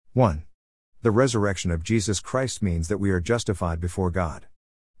1. The resurrection of Jesus Christ means that we are justified before God.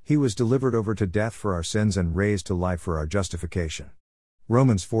 He was delivered over to death for our sins and raised to life for our justification.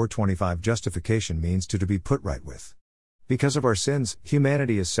 Romans 4:25 Justification means to be put right with. Because of our sins,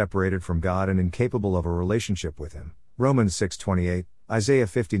 humanity is separated from God and incapable of a relationship with Him. Romans 6:28, Isaiah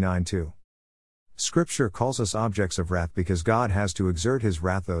 59:2. Scripture calls us objects of wrath because God has to exert His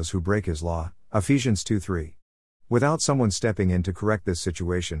wrath those who break His law. Ephesians 2:3. Without someone stepping in to correct this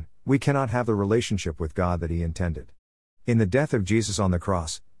situation, we cannot have the relationship with God that He intended. In the death of Jesus on the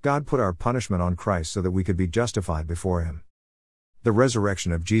cross, God put our punishment on Christ so that we could be justified before Him. The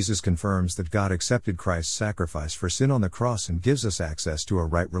resurrection of Jesus confirms that God accepted Christ's sacrifice for sin on the cross and gives us access to a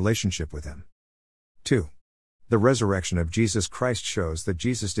right relationship with Him. 2. The resurrection of Jesus Christ shows that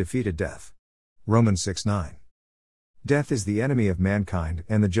Jesus defeated death. Romans 6:9. Death is the enemy of mankind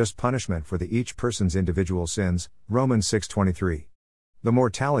and the just punishment for each person's individual sins. Romans 6:23. The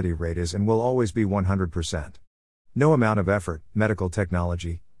mortality rate is and will always be 100%. No amount of effort, medical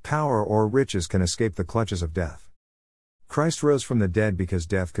technology, power or riches can escape the clutches of death. Christ rose from the dead because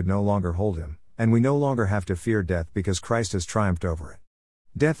death could no longer hold Him, and we no longer have to fear death because Christ has triumphed over it.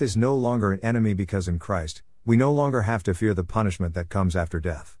 Death is no longer an enemy because in Christ, we no longer have to fear the punishment that comes after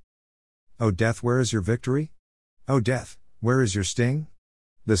death. O death, where is your victory? O death, where is your sting?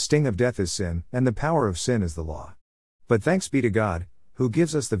 The sting of death is sin, and the power of sin is the law. But thanks be to God, who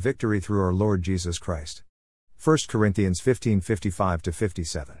gives us the victory through our Lord Jesus Christ. 1 Corinthians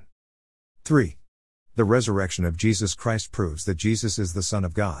 15:55-57. 3. The resurrection of Jesus Christ proves that Jesus is the Son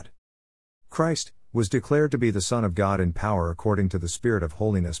of God. Christ was declared to be the Son of God in power according to the Spirit of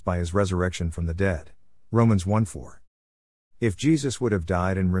holiness by His resurrection from the dead. Romans 1:4. If Jesus would have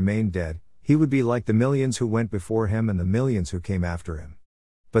died and remained dead, He would be like the millions who went before Him and the millions who came after Him.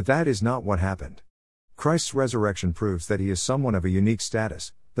 But that is not what happened. Christ's resurrection proves that He is someone of a unique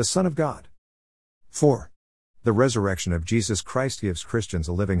status, the Son of God. 4. The resurrection of Jesus Christ gives Christians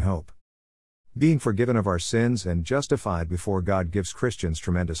a living hope. Being forgiven of our sins and justified before God gives Christians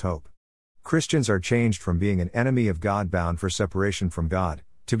tremendous hope. Christians are changed from being an enemy of God bound for separation from God,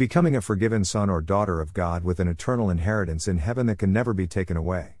 to becoming a forgiven son or daughter of God with an eternal inheritance in heaven that can never be taken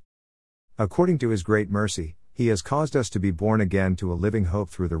away. According to His great mercy, He has caused us to be born again to a living hope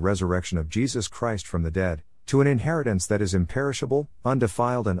through the resurrection of Jesus Christ from the dead, to an inheritance that is imperishable,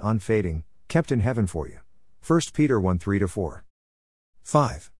 undefiled and unfading, kept in heaven for you. 1 Peter 1:3-4.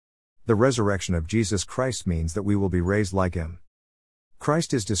 5. The resurrection of Jesus Christ means that we will be raised like Him.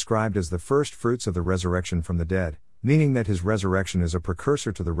 Christ is described as the first fruits of the resurrection from the dead, meaning that His resurrection is a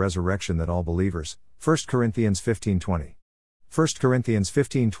precursor to the resurrection that all believers. 1 Corinthians 15:20. 1 Corinthians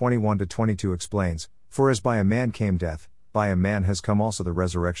 15:21-22 explains, For as by a man came death, by a man has come also the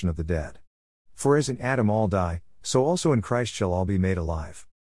resurrection of the dead. For as in Adam all die, so also in Christ shall all be made alive.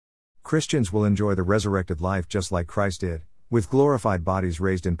 Christians will enjoy the resurrected life just like Christ did, with glorified bodies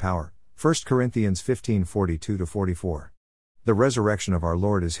raised in power. 1 Corinthians 15:42-44. The resurrection of our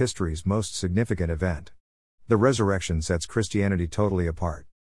Lord is history's most significant event. The resurrection sets Christianity totally apart.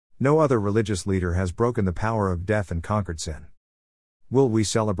 No other religious leader has broken the power of death and conquered sin. Will we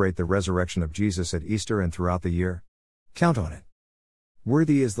celebrate the resurrection of Jesus at Easter and throughout the year? Count on it.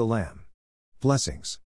 Worthy is the Lamb. Blessings.